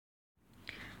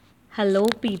Hello,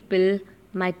 people.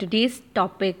 My today's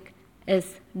topic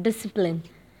is discipline.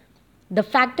 The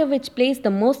factor which plays the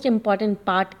most important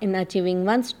part in achieving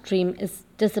one's dream is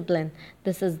discipline.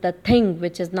 This is the thing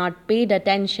which is not paid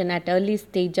attention at early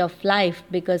stage of life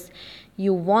because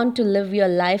you want to live your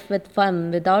life with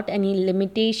fun without any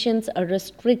limitations or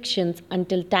restrictions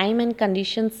until time and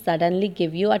conditions suddenly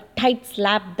give you a tight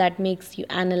slap that makes you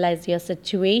analyze your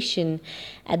situation.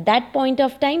 At that point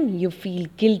of time you feel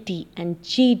guilty and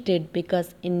cheated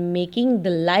because in making the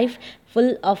life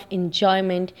full of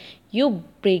enjoyment you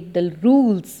break the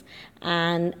rules,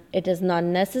 and it is not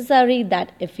necessary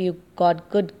that if you got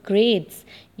good grades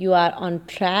you are on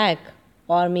track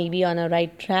or maybe on a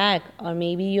right track, or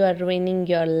maybe you are ruining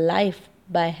your life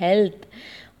by health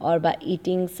or by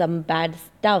eating some bad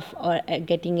stuff or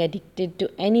getting addicted to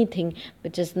anything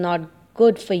which is not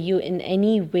good for you in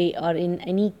any way or in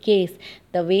any case.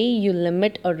 The way you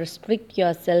limit or restrict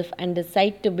yourself and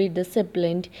decide to be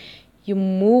disciplined, you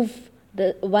move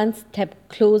the one step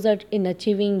closer in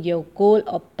achieving your goal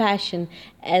or passion.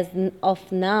 As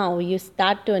of now you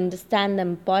start to understand the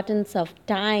importance of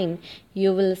time,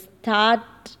 you will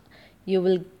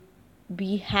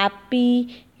be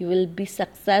happy, you will be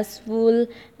successful,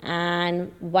 and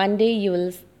one day you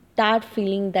will start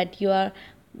feeling that you are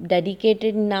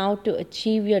dedicated now to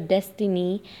achieve your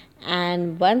destiny.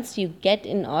 And once you get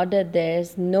in order,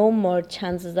 there's no more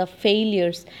chances of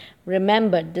failures.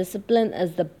 Remember, discipline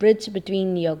is the bridge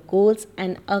between your goals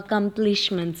and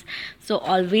accomplishments. So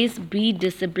always be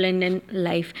disciplined in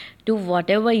life. Do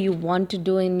whatever you want to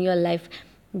do in your life,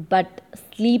 but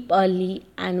sleep early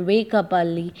and wake up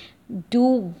early.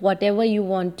 Do whatever you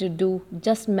want to do,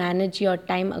 just manage your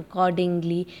time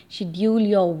accordingly, schedule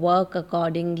your work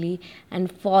accordingly,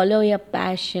 and follow your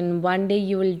passion. One day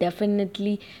you will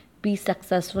definitely be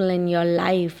successful in your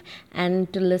life.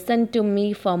 And to listen to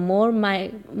me for more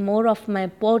of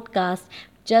my podcast,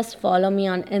 just follow me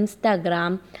on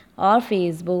Instagram or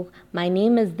Facebook. My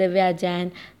name is Divya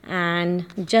Jain, and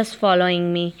just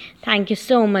following me. Thank you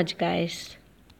so much, guys.